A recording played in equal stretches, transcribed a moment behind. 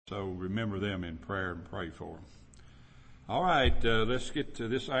So remember them in prayer and pray for them. All right, let's get to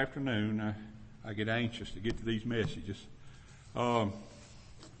this afternoon. I get anxious to get to these messages. Turn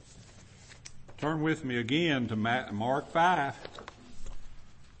with me again to Mark 5.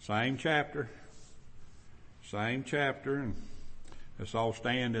 Same chapter. And let's all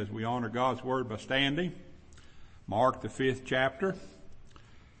stand as we honor God's Word by standing. Mark the 5th chapter.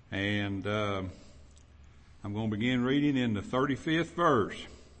 And I'm going to begin reading in the 35th verse.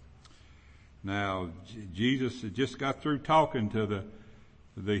 Now, Jesus had just got through talking to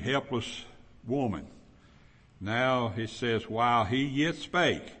the helpless woman. Now it says, while he yet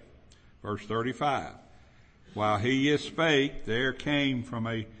spake, verse 35, while he yet spake, there came from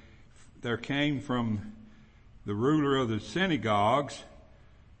the ruler of the synagogues.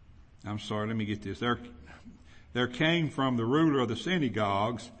 I'm sorry, let me get this. There came from the ruler of the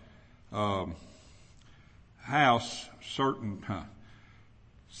synagogues,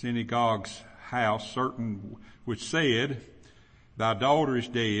 certain which said, thy daughter is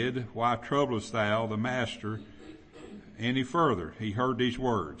dead, why troublest thou the master any further? He heard these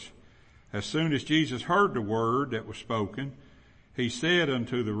words. As soon as Jesus heard the word that was spoken, he said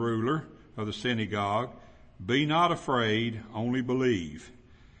unto the ruler of the synagogue, be not afraid, only believe.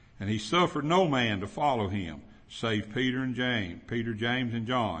 And he suffered no man to follow him, save Peter, James, and John, Peter, James, and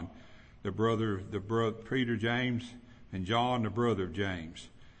John, the brother of James.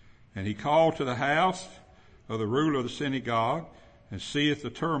 And he called to the house of the ruler of the synagogue, and seeth the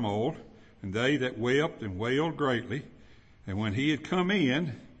tumult, and they that wept and wailed greatly. And when he had come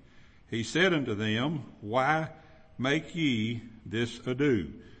in, he said unto them, why make ye this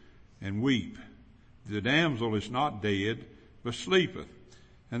ado, and weep? The damsel is not dead, but sleepeth.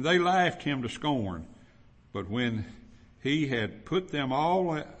 And they laughed him to scorn. But when he had put them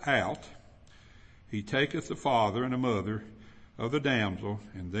all out, he taketh the father and the mother of the damsel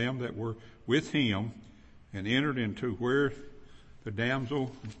and them that were with him, and entered into where the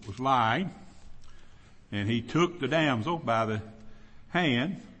damsel was lying. And he took the damsel by the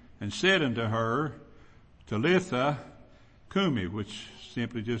hand and said unto her, Talitha cumi, which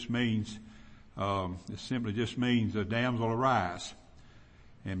simply just means the damsel arise.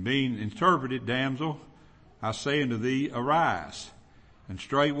 And being interpreted, damsel, I say unto thee, arise. And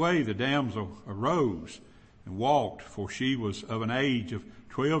straightway the damsel arose and walked, for she was of an age of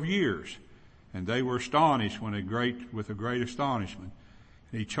 12 years. And they were astonished with a great astonishment.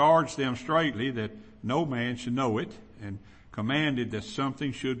 And he charged them straitly that no man should know it, and commanded that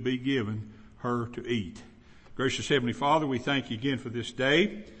something should be given her to eat. Gracious Heavenly Father, we thank you again for this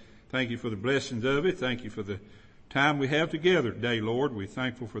day. Thank you for the blessings of it. Thank you for the time we have together today, Lord. We're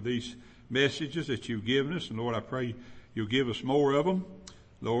thankful for these messages that you've given us. And Lord, I pray you'll give us more of them,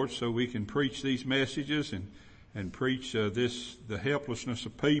 Lord, so we can preach these messages and preach the helplessness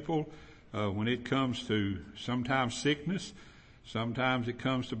of people when it comes to sometimes sickness, sometimes it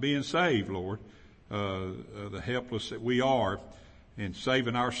comes to being saved, Lord. The helpless that we are in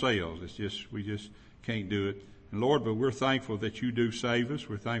saving ourselves. We just can't do it. And Lord, but we're thankful that you do save us.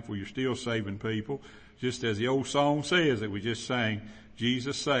 We're thankful you're still saving people. Just as the old song says that we just sang,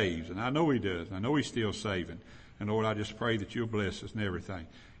 Jesus saves. And I know he does. I know he's still saving. And Lord, I just pray that you'll bless us and everything.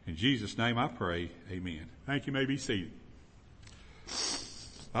 In Jesus' name I pray. Amen. Thank you. You may be seated.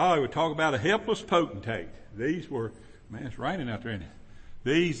 Oh, we talk about a helpless potentate. These were, man, it's raining out there, isn't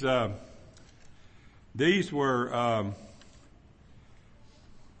it? These were, I'm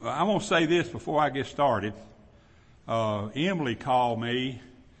going to say this before I get started. Emily called me,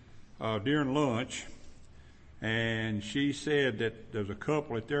 during lunch, and she said that there's a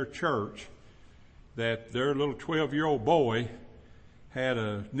couple at their church that their little 12-year-old boy had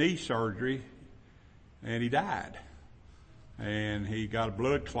a knee surgery and he died. And he got a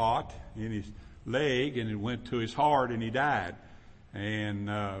blood clot in his leg and it went to his heart and he died. And,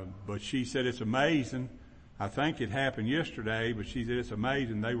 but she said it's amazing. I think it happened yesterday, but she said it's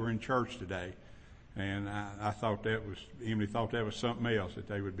amazing they were in church today. And I thought Emily thought that was something else, that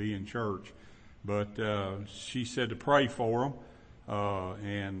they would be in church. But, she said to pray for them,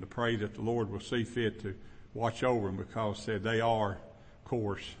 and to pray that the Lord will see fit to watch over them, because said they are, of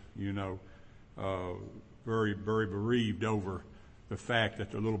course, very, very bereaved over the fact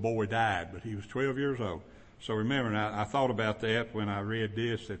that the little boy died, but he was 12 years old. So remember, and I thought about that when I read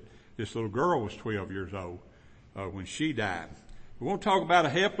this, that this little girl was 12 years old when she died. We want to talk about a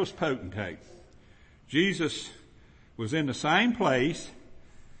helpless potentate. Jesus was in the same place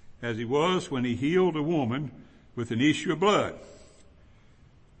as he was when he healed a woman with an issue of blood.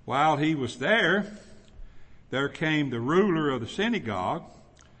 While he was there came the ruler of the synagogue.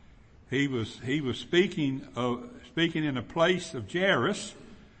 He was speaking in a place of Jairus,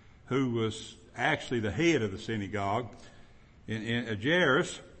 who was actually the head of the synagogue, in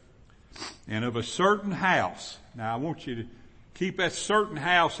Jairus, and of a certain house. Now I want you to keep that certain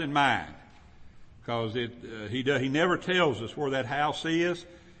house in mind, because he never tells us where that house is.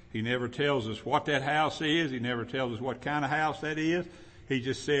 He never tells us what that house is. He never tells us what kind of house that is. He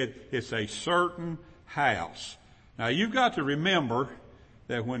just said it's a certain house. Now you've got to remember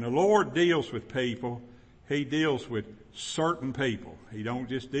that when the Lord deals with people, He deals with certain people. He don't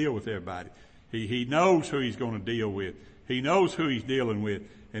just deal with everybody. He knows who He's going to deal with. He knows who He's dealing with.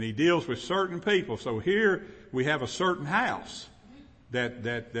 And He deals with certain people. So here we have a certain house that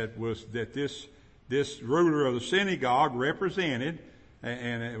this ruler of the synagogue represented,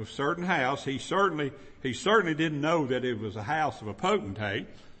 and it was a certain house. He certainly didn't know that it was a house of a potentate,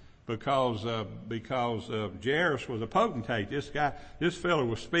 because Jairus was a potentate. This fellow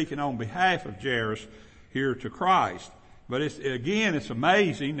was speaking on behalf of Jairus here to Christ. But it's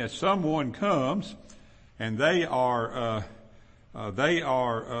amazing that someone comes and they are of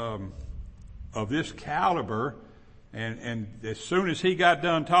this caliber, and as soon as he got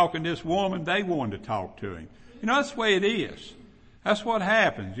done talking to this woman, they wanted to talk to him. That's the way it is. That's what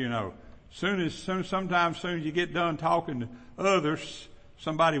happens, Sometimes as soon as you get done talking to others,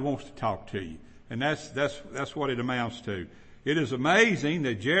 somebody wants to talk to you. And that's what it amounts to. It is amazing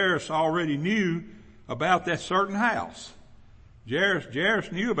that Jairus already knew about that certain house.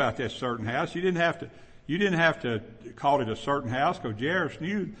 Jairus knew about that certain house. You didn't have to call it a certain house, because Jairus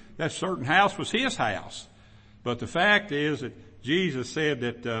knew that certain house was his house. But the fact is that Jesus said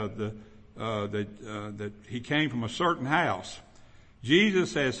that he came from a certain house.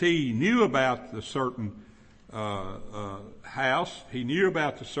 Jesus, as he knew about the certain house, he knew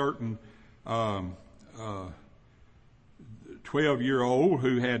about the certain 12-year-old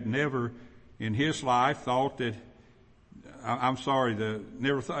who had never in his life thought that,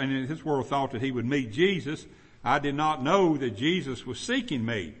 in his world thought that he would meet Jesus. I did not know that Jesus was seeking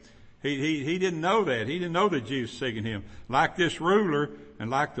me. He didn't know that. He didn't know that Jesus was seeking him. Like this ruler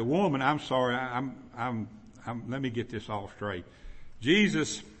and like the woman, let me get this all straight.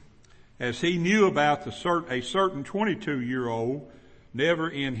 Jesus, as he knew about a certain 22-year-old, never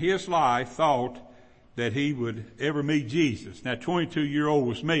in his life thought that he would ever meet Jesus. Now, 22-year-old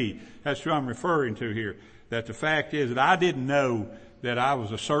was me. That's who I'm referring to here. That the fact is that I didn't know that I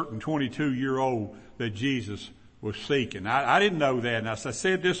was a certain 22-year-old that Jesus was seeking. I didn't know that. And as I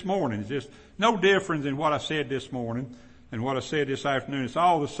said this morning, it's just no difference in what I said this morning and what I said this afternoon. It's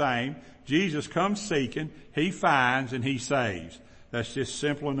all the same. Jesus comes seeking, He finds, and He saves. That's just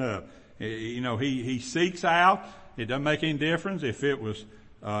simple enough. He seeks out. It doesn't make any difference if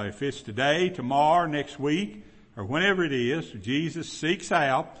it's today, tomorrow, next week, or whenever it is. Jesus seeks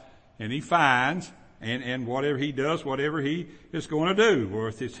out and He finds, and whatever He does, whatever He is going to do, or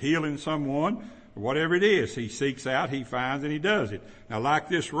if it's healing someone, or whatever it is, He seeks out, He finds, and He does it. Now, like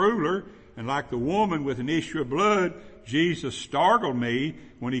this ruler and like the woman with an issue of blood, Jesus startled me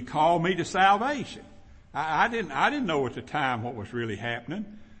when He called me to salvation. I didn't know at the time what was really happening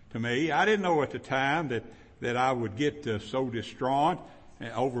to me. I didn't know at the time that I would get so distraught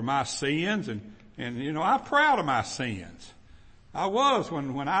over my sins, and I'm proud of my sins. I was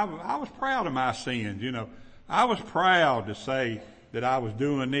when I was proud of my sins. I was proud to say that I was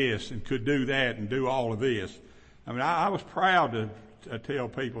doing this and could do that and do all of this. I was proud to tell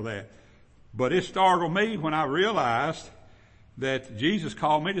people that. But it startled me when I realized that Jesus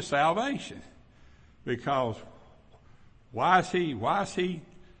called me to salvation. Because why is he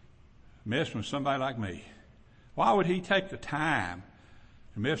messing with somebody like me? Why would He take the time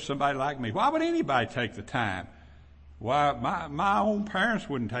to mess with somebody like me? Why would anybody take the time? Why my own parents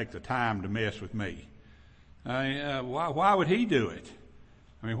wouldn't take the time to mess with me? Why would He do it?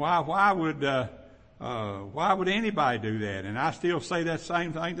 Why would anybody do that? And I still say that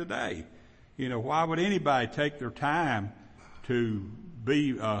same thing today. Why would anybody take their time to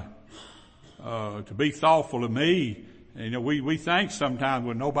be thoughtful of me? We think sometimes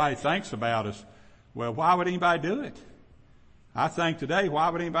when nobody thinks about us, well, why would anybody do it? I think today, why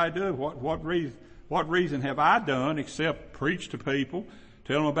would anybody do it? What reason have I done except preach to people,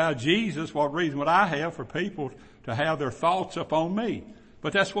 tell them about Jesus? What reason would I have for people to have their thoughts upon me?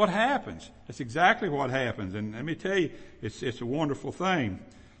 But that's what happens. That's exactly what happens. And let me tell you, it's a wonderful thing.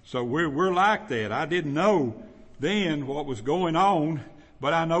 So we're like that. I didn't know then what was going on,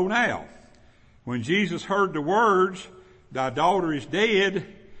 but I know now. When Jesus heard the words, "Thy daughter is dead,"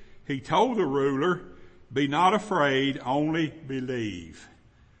 He told the ruler, "Be not afraid, only believe."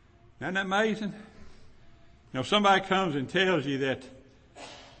 Isn't that amazing? Somebody comes and tells you that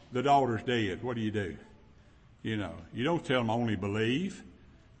the daughter's dead. What do? You don't tell them only believe.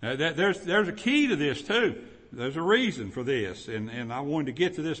 Now, there's a key to this too. There's a reason for this, and I wanted to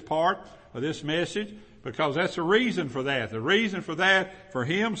get to this part of this message because that's a reason for that. The reason for that, for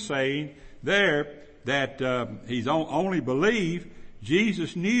him saying there that he's only believed,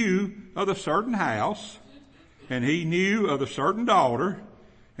 Jesus knew of the certain house, and he knew of the certain daughter,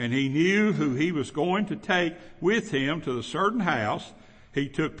 and he knew who he was going to take with him to the certain house. He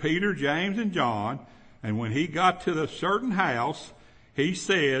took Peter, James, and John, and when he got to the certain house, he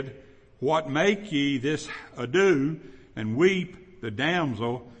said, "What make ye this ado and weep? The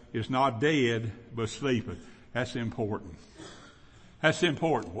damsel is not dead, but sleepeth." That's important. That's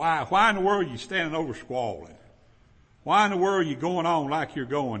important. Why in the world are you standing over squalling? Why in the world are you going on like you're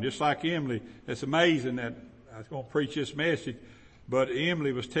going? Just like Emily, it's amazing that I was going to preach this message, but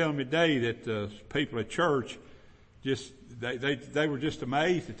Emily was telling me today that people at church they were just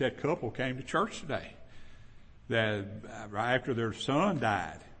amazed that couple came to church today. That right after their son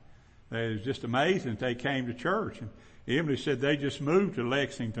died. It was just amazing that they came to church. And Emily said they just moved to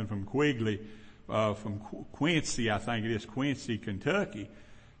Lexington from from Quincy, I think it is, Quincy, Kentucky.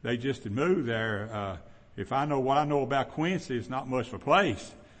 They just had moved there. If I know what I know about Quincy, it's not much of a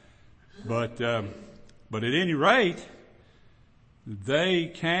place. But at any rate, they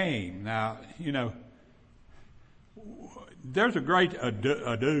came. Now, there's a great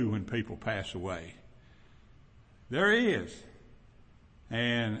ado when people pass away. There is.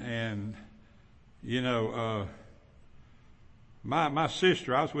 And my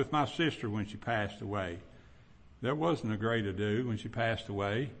sister, I was with my sister when she passed away. There wasn't a great ado when she passed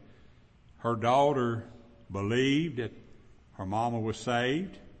away. Her daughter believed that her mama was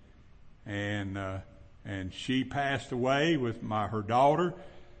saved, and she passed away with her daughter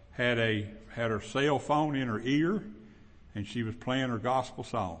had her cell phone in her ear, and she was playing her gospel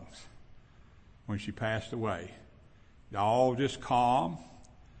songs when she passed away. All just calm,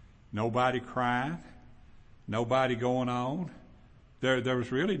 nobody crying, nobody going on. There was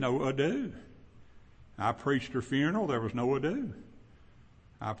really no ado. I preached her funeral. There was no ado.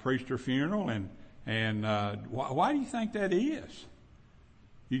 I preached her funeral, and why do you think that is?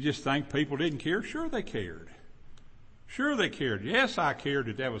 You just think people didn't care? Sure they cared. Sure they cared. Yes, I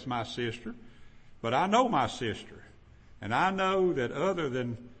cared that was my sister, but I know my sister, and I know that other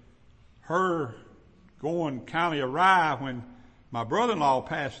than her going kind of awry when my brother-in-law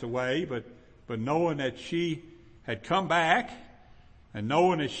passed away, but knowing that she had come back, and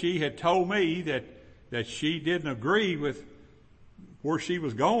knowing that she had told me that she didn't agree with where she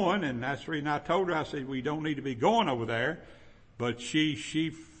was going, and that's the reason I told her, I said, we don't need to be going over there. But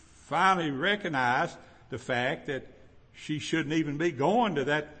she finally recognized the fact that she shouldn't even be going to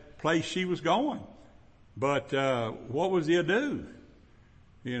that place she was going. But what was the ado?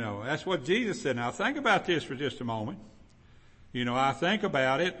 That's what Jesus said. Now think about this for just a moment. I think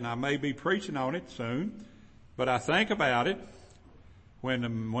about it, and I may be preaching on it soon, but I think about it when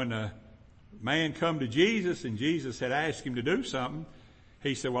the man come to Jesus and Jesus had asked him to do something.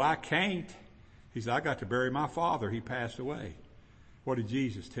 He said, well, I can't. He said, I got to bury my father. He passed away. What did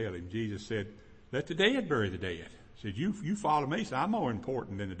Jesus tell him? Jesus said, let the dead bury the dead. He said, you follow me. He said, I'm more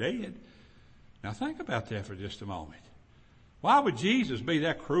important than the dead. Now think about that for just a moment. Why would Jesus be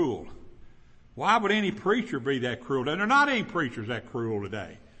that cruel? Why would any preacher be that cruel? And there are not any preachers that cruel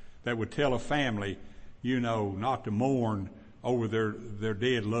today that would tell a family, not to mourn over their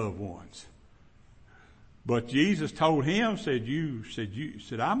dead loved ones. But Jesus told him,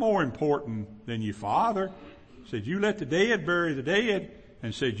 said, I'm more important than your father. Said, you let the dead bury the dead,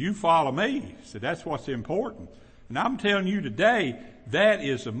 and said, you follow me. Said, that's what's important. And I'm telling you today, that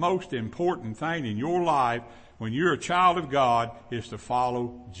is the most important thing in your life when you're a child of God, is to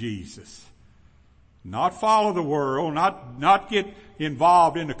follow Jesus. Not follow the world, not get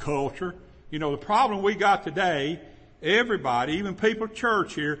involved in the culture. The problem we got today, everybody, even people at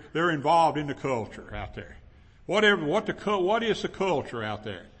church here, they're involved in the culture out there. What is the culture out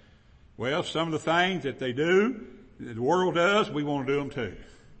there? Well, some of the things that they do, that the world does, we want to do them too.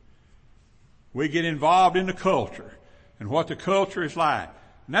 We get involved in the culture and what the culture is like.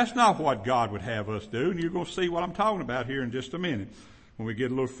 And that's not what God would have us do. And you're going to see what I'm talking about here in just a minute when we get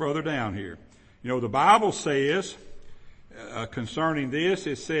a little further down here. The Bible says, concerning this,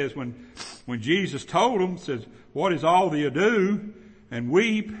 it says when Jesus told them, says, what is all the ado and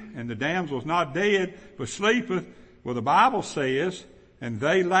weep, and the damsel is not dead, but sleepeth? Well, the Bible says, and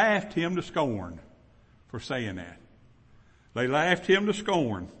they laughed him to scorn for saying that. They laughed him to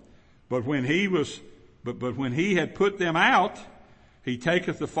scorn. But when he had put them out, he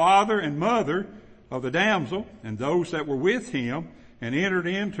taketh the father and mother of the damsel and those that were with him, and entered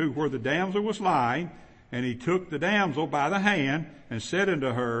into where the damsel was lying, And he took the damsel by the hand and said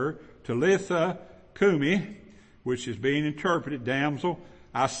unto her, Talitha cumi, which is being interpreted, damsel,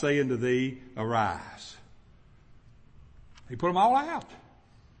 I say unto thee, arise. He put them all out.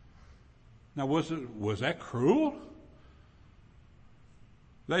 Now was that cruel?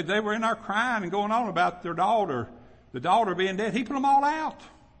 They were in there crying and going on about their daughter, the daughter being dead. He put them all out.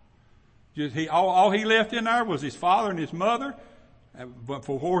 All he left in there was his father and his mother. But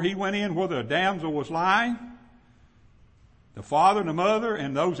before he went in where the damsel was lying, the father and the mother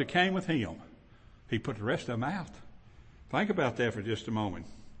and those that came with him, he put the rest of them out. Think about that for just a moment.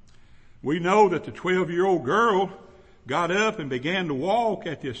 We know that the 12-year-old girl got up and began to walk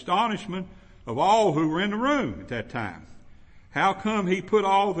at the astonishment of all who were in the room at that time. How come he put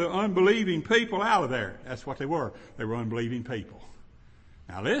all the unbelieving people out of there? That's what they were. They were unbelieving people.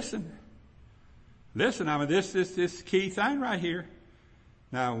 Now listen, I mean, this key thing right here.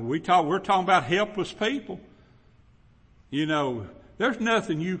 Now we're talking about helpless people. You know, there's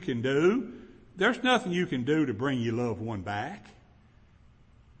nothing you can do. There's nothing you can do to bring your loved one back.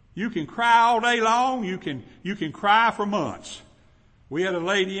 You can cry all day long. You can cry for months. We had a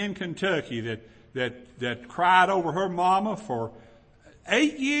lady in Kentucky that cried over her mama for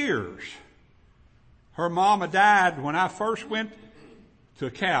 8 years. Her mama died when I first went to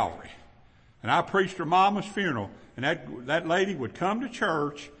Calvary. And I preached her mama's funeral. And that lady would come to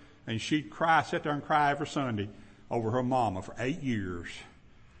church and she'd cry, sit there and cry every Sunday over her mama for 8 years.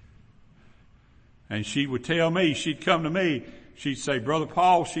 And she would tell me, she'd come to me, she'd say, Brother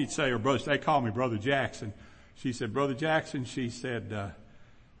Paul, she'd say, or brother, they call me Brother Jackson. She said, Brother Jackson, she said,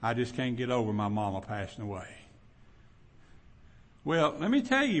 I just can't get over my mama passing away. Well, let me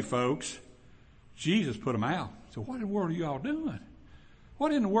tell you folks, Jesus put them out. So what in the world are you all doing?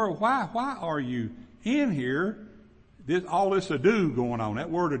 What in the world, why are you in here? All this ado going on. That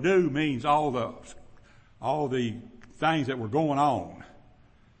word ado means all the things that were going on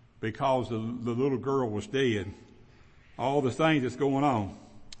because the little girl was dead. All the things that's going on.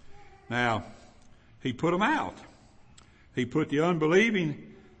 Now, he put them out. He put the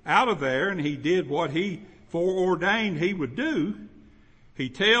unbelieving out of there, and he did what he foreordained he would do. He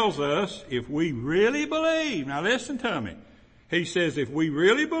tells us if we really believe, now listen to me. He says if we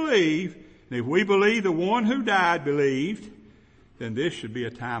really believe, and if we believe the one who died believed, then this should be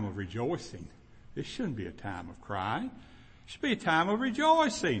a time of rejoicing. This shouldn't be a time of crying. It should be a time of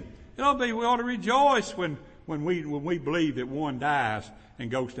rejoicing. We ought to rejoice when we believe that one dies and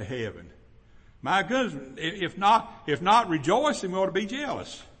goes to heaven. My goodness, if not rejoicing, we ought to be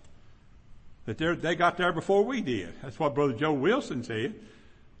jealous that they got there before we did. That's what Brother Joe Wilson said.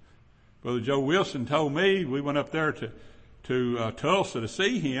 Brother Joe Wilson told me, we went up there to Tulsa to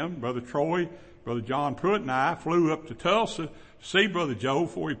see him. Brother Troy, Brother John Pruitt and I flew up to Tulsa to see Brother Joe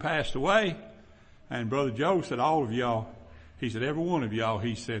before he passed away. And Brother Joe said, all of y'all, he said, every one of y'all,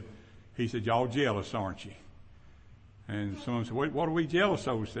 he said, y'all jealous, aren't you? And someone said, what are we jealous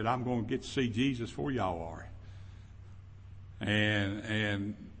of? He said, I'm going to get to see Jesus before y'all are.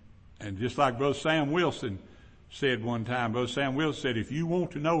 And just like Brother Sam Wilson said one time, Brother Sam Wilson said, if you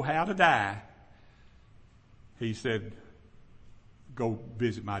want to know how to die, he said, go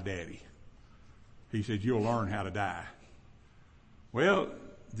visit my daddy. He said, you'll learn how to die. Well,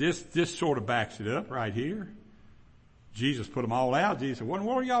 this sort of backs it up right here. Jesus put them all out. Jesus said, what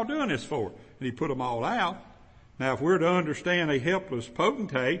are y'all doing this for? And he put them all out. Now, if we're to understand a helpless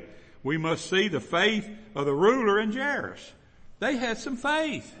potentate, we must see the faith of the ruler in Jairus. They had some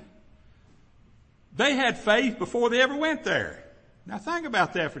faith. They had faith before they ever went there. Now think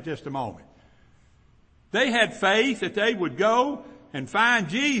about that for just a moment. They had faith that they would go and find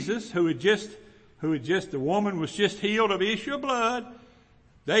Jesus, who had just, the woman was just healed of issue of blood.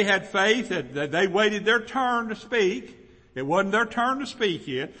 They had faith that they waited their turn to speak. It wasn't their turn to speak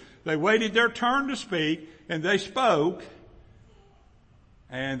yet. They waited their turn to speak, and they spoke.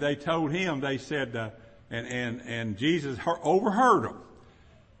 And they told him, they said, and Jesus overheard them.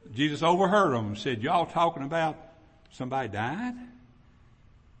 Jesus overheard them and said, y'all talking about somebody died?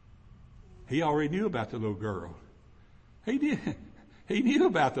 He already knew about the little girl. He knew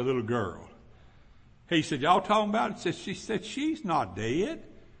about the little girl. He said, y'all talking about it? She said, she's not dead.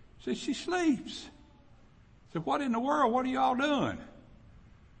 Said, she sleeps. Said, what in the world? What are y'all doing?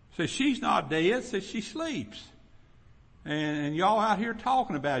 Said, she's not dead. Said, she sleeps. And y'all out here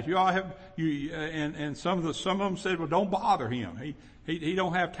talking about it. You all have, and some of them said, well, don't bother him. He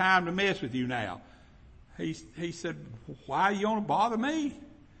don't have time to mess with you now. He said, why you want to bother me?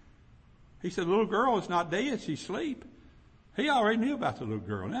 He said, the little girl is not dead. She's asleep. He already knew about the little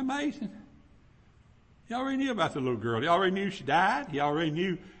girl. Isn't that amazing? He already knew about the little girl. He already knew she died. He already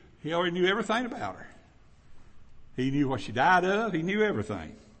knew everything about her. He knew what she died of. He knew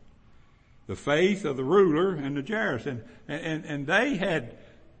everything. The faith of the ruler and the Jairus. And they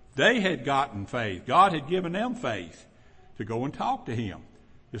had gotten faith. God had given them faith to go and talk to him.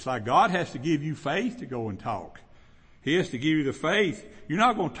 Just like God has to give you faith to go and talk. He has to give you the faith. You're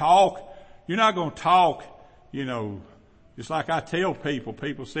not going to talk, just like I tell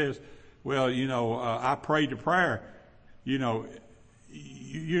people says, well, I prayed a prayer. You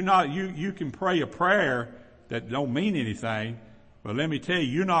can pray a prayer that don't mean anything, but let me tell you,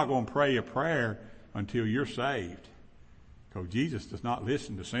 you're not going to pray a prayer until you're saved. Because Jesus does not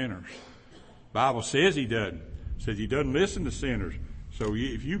listen to sinners. The Bible says he doesn't. It says he doesn't listen to sinners. So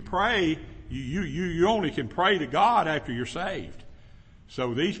if you pray, you only can pray to God after you're saved.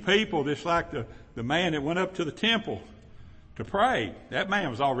 So these people, just like the man that went up to the temple to pray, that man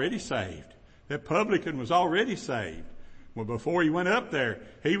was already saved. That publican was already saved. Well, before he went up there,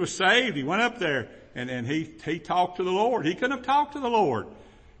 he was saved. He went up there and he talked to the Lord. He couldn't have talked to the Lord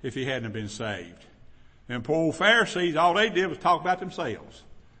if he hadn't been saved. And poor old Pharisees, all they did was talk about themselves.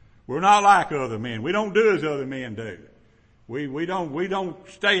 We're not like other men. We don't do as other men do. We don't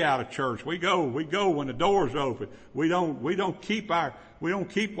stay out of church. We go when the doors open. We don't keep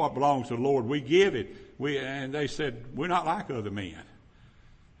what belongs to the Lord. We give it. And they said, we're not like other men.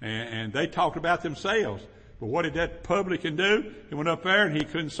 And they talked about themselves. But what did that publican do? He went up there and he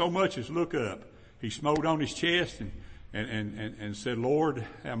couldn't so much as look up. He smote on his chest and said, Lord,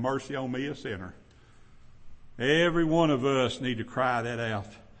 have mercy on me, a sinner. Every one of us need to cry that out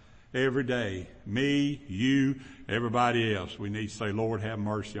every day. Me, you, everybody else. We need to say, Lord, have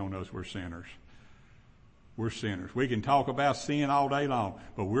mercy on us. We're sinners. We're sinners. We can talk about sin all day long,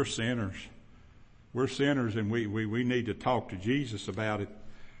 but we're sinners. We're sinners, and we need to talk to Jesus about it.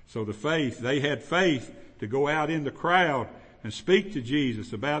 So they had faith to go out in the crowd and speak to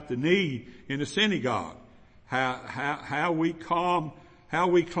Jesus about the need in the synagogue. How we clam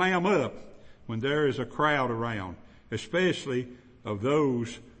up when there is a crowd around, especially of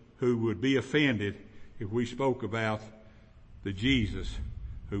those who would be offended if we spoke about the Jesus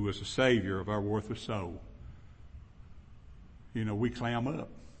who was the Savior of our worthless soul. We clam up.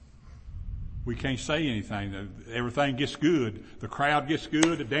 We can't say anything. Everything gets good. The crowd gets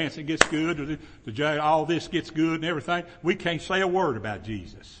good. The dancing gets good. All this gets good and everything. We can't say a word about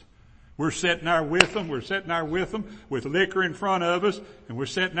Jesus. We're sitting there with them. We're sitting there with them with liquor in front of us, and we're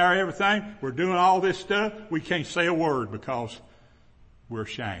sitting there everything. We're doing all this stuff. We can't say a word because we're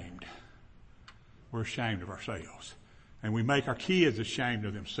ashamed. We're ashamed of ourselves. And we make our kids ashamed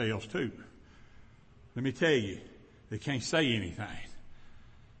of themselves too. Let me tell you, they can't say anything.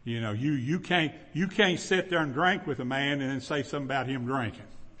 You can't sit there and drink with a man and then say something about him drinking.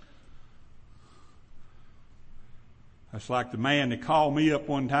 That's like the man that called me up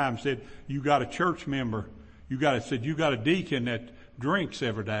one time and said, you got a church member. You got a deacon that drinks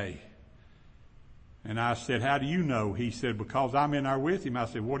every day. And I said, how do you know? He said, because I'm in there with him. I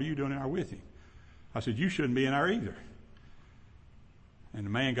said, what are you doing in there with him? I said, you shouldn't be in there either. And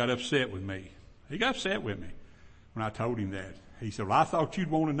the man got upset with me. He got upset with me when I told him that. He said, well, I thought you'd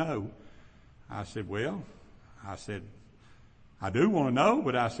want to know. I said, I do want to know,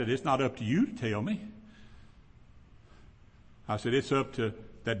 but I said, it's not up to you to tell me. I said, it's up to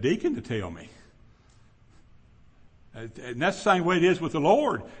that deacon to tell me. And that's the same way it is with the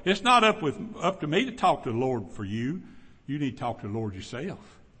Lord. It's not up to me to talk to the Lord for you. You need to talk to the Lord yourself.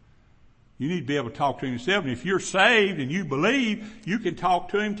 You need to be able to talk to him yourself. And if you're saved and you believe, you can talk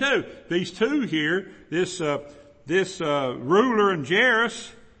to him too. These two here, this ruler and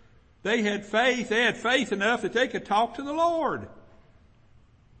Jairus, they had faith. They had faith enough that they could talk to the Lord.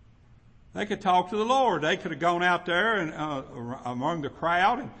 They could talk to the Lord. They could have gone out there and among the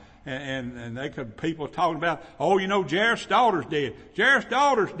crowd and they could, people talking about, Jairus' daughter's dead. Jairus'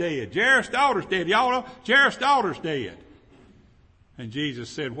 daughter's dead. Jairus' daughter's dead. Y'all know Jairus' daughter's dead. And Jesus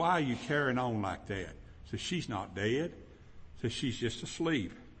said, why are you carrying on like that? He said, she's not dead. He said, she's just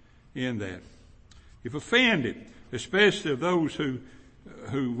asleep in that. If offended, especially of those who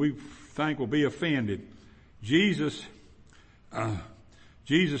we think will be offended, Jesus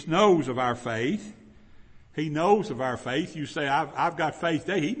knows of our faith. He knows of our faith. You say, I've got faith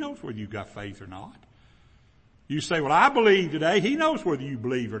today. He knows whether you've got faith or not. You say, well, I believe today. He knows whether you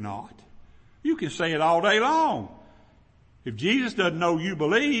believe or not. You can say it all day long. If Jesus doesn't know you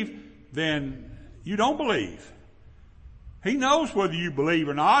believe, then you don't believe. He knows whether you believe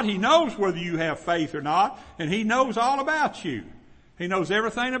or not. He knows whether you have faith or not. And he knows all about you. He knows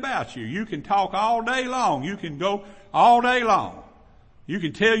everything about you. You can talk all day long. You can go all day long. You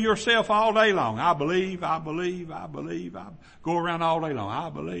can tell yourself all day long, I believe. Go around all day long. I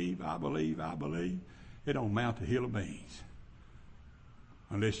believe. it don't amount to a hill of beans.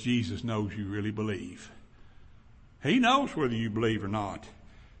 Unless Jesus knows you really believe. He knows whether you believe or not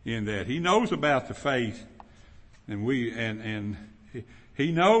in that. He knows about the faith, and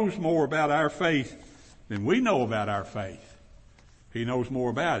he knows more about our faith than we know about our faith. He knows more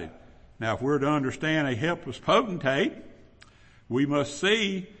about it. Now, if we're to understand a helpless potentate, we must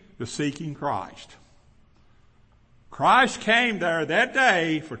see the seeking Christ. Christ came there that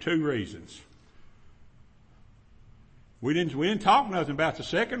day for two reasons. We didn't talk nothing about the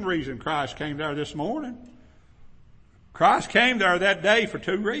second reason Christ came there this morning. Christ came there that day for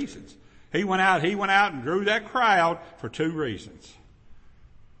two reasons. He went out and drew that crowd for two reasons.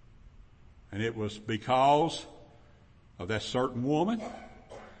 And it was because of that certain woman,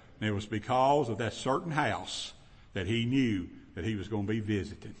 and it was because of that certain house that he knew that he was going to be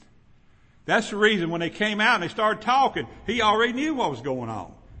visiting. That's the reason when they came out and they started talking, he already knew what was going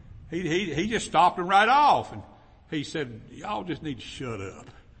on. He just stopped them right off, and he said, y'all just need to shut up.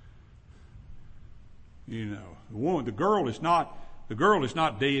 You know, the girl is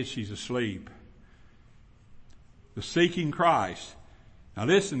not dead, she's asleep. The seeking Christ. Now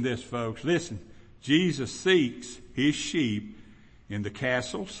listen to this, folks. Listen. Jesus seeks his sheep in the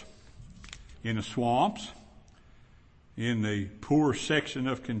castles, in the swamps, in the poor section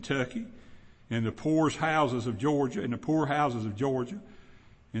of Kentucky, in the poor houses of Georgia, in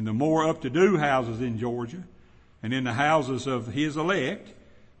the more up-to-do houses in Georgia, and in the houses of his elect,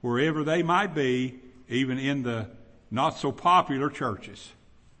 wherever they might be, even in the not so popular churches.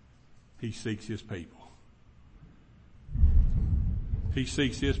 He seeks his people. He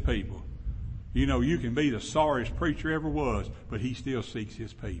seeks his people. You know, you can be the sorriest preacher ever was, but he still seeks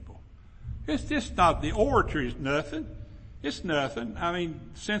his people. It's just not, the oratory is nothing. It's nothing. I mean,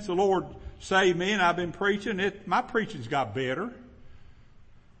 since the Lord saved me and I've been preaching, my preaching's got better.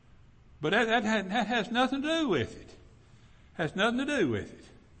 But that has nothing to do with it. Has nothing to do with it.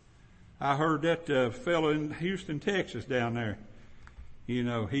 I heard that fellow in Houston, Texas down there. You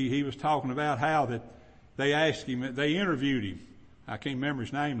know, he was talking about how that they asked him, they interviewed him. I can't remember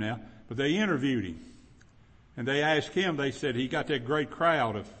his name now, but they interviewed him. And they asked him, they said he got that great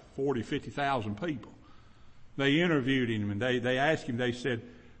crowd of 40, 50,000 people. They interviewed him and they asked him, they said,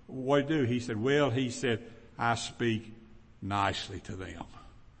 what do you do? He said, I speak nicely to them.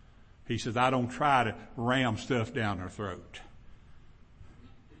 He says, I don't try to ram stuff down their throat.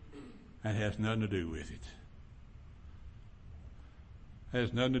 That has nothing to do with it.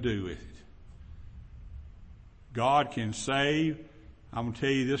 Has nothing to do with it. God can save. I'm going to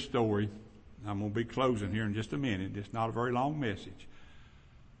tell you this story. I'm going to be closing here in just a minute. It's not a very long message.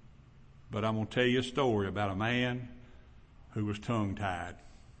 But I'm going to tell you a story about a man who was tongue-tied.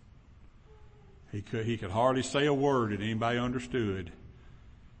 He could hardly say a word that anybody understood.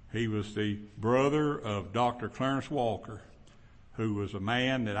 He was the brother of Dr. Clarence Walker, who was a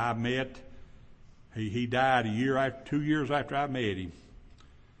man that I met. He died 2 years after I met him.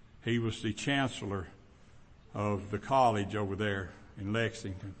 He was the chancellor of the college over there in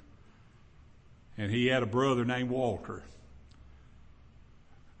Lexington. And he had a brother named Walter.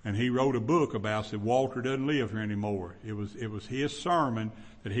 And he wrote a book about, said Walter doesn't live here anymore. It was his sermon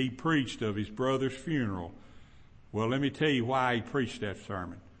that he preached of his brother's funeral. Well, let me tell you why he preached that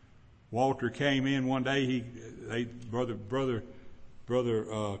sermon. Walter came in one day, brother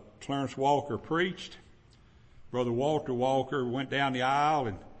Clarence Walker preached. Brother Walter Walker went down the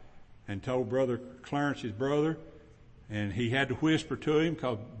aisle and told Brother Clarence, his brother, and he had to whisper to him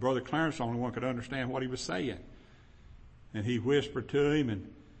because Brother Clarence, the only one could understand what he was saying. And he whispered to him,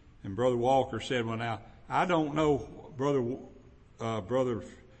 and Brother Walker said, well now, I don't know his brother, Brother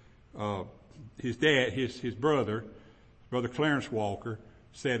Clarence Walker,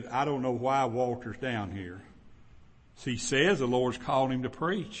 said, I don't know why Walter's down here. So he says the Lord's called him to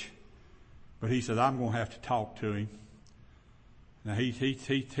preach. But he said, I'm going to have to talk to him. Now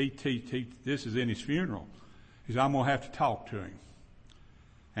this is in his funeral. He said, I'm going to have to talk to him.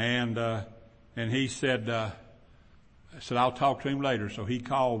 And he said, I'll talk to him later. So he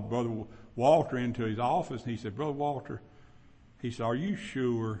called Brother Walter into his office and he said, Brother Walter, he said, are you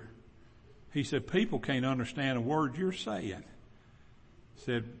sure? He said, people can't understand a word you're saying.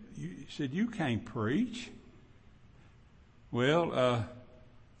 He said, you can't preach. Well,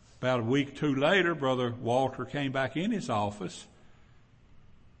 about a week or two later, Brother Walter came back in his office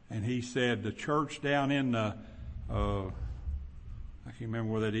and he said, the church down in I can't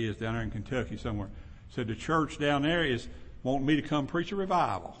remember where that is, down there in Kentucky somewhere, said the church down there is wanting me to come preach a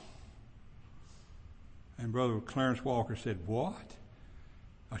revival. And Brother Clarence Walker said, what?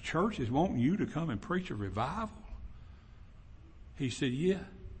 A church is wanting you to come and preach a revival? He said, yeah.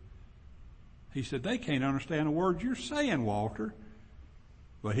 He said, they can't understand the words you're saying, Walter.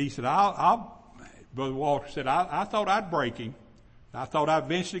 But he said, Brother Walter said, I thought I'd break him. I thought I'd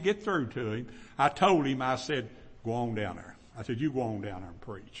eventually get through to him. I told him, I said, go on down there. I said, you go on down there and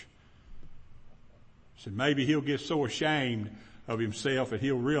preach. I said, maybe he'll get so ashamed of himself that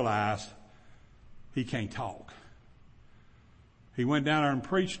he'll realize he can't talk. He went down there and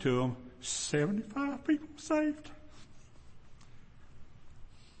preached to them. 75 people saved.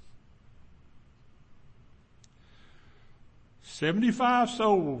 $75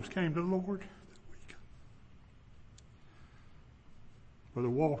 souls came to the Lord that week. Brother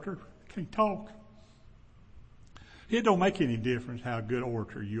Walter can't talk. It don't make any difference how good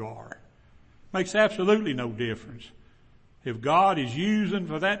orator you are. Makes absolutely no difference. If God is using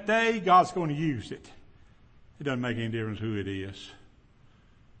for that day, God's going to use it. It doesn't make any difference who it is.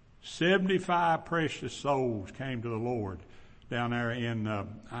 75 precious souls came to the Lord down there in,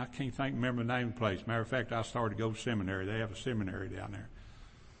 I can't remember the name of the place. Matter of fact, I started to go to seminary. They have a seminary down there.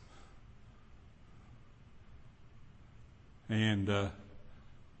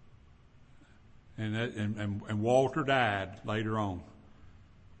 And Walter died later on.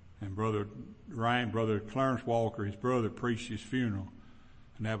 And Brother Clarence Walker, his brother, preached his funeral.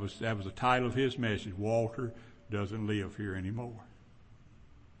 And that was the title of his message. Walter doesn't live here anymore.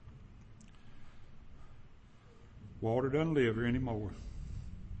 Walter doesn't live here anymore.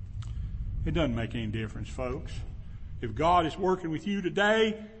 It doesn't make any difference, folks. If God is working with you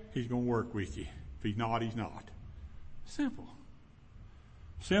today, He's going to work with you. If He's not, He's not. Simple.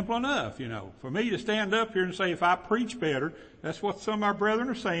 Simple enough, you know. For me to stand up here and say, if I preach better, that's what some of our brethren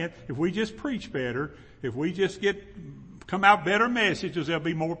are saying. If we just preach better, if we just come out better messages, there'll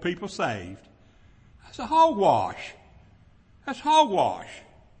be more people saved. That's a hogwash. That's hogwash.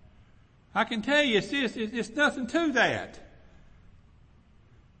 I can tell you, it's nothing to that.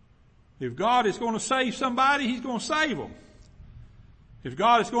 If God is going to save somebody, He's going to save them. If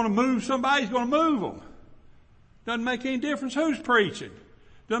God is going to move somebody, He's going to move them. Doesn't make any difference who's preaching.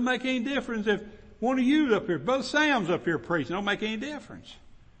 Doesn't make any difference if one of you up here, Brother Sam's up here preaching. Don't make any difference.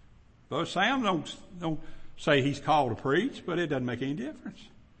 Brother Sam don't say he's called to preach, but it doesn't make any difference.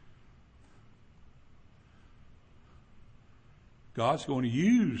 God's going to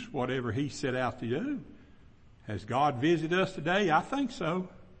use whatever He set out to do. Has God visited us today? I think so.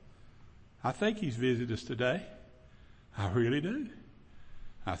 I think He's visited us today. I really do.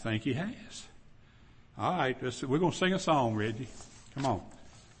 I think He has. All right, we're going to sing a song, Reggie. Come on.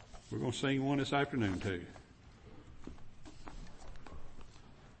 We're going to sing one this afternoon too.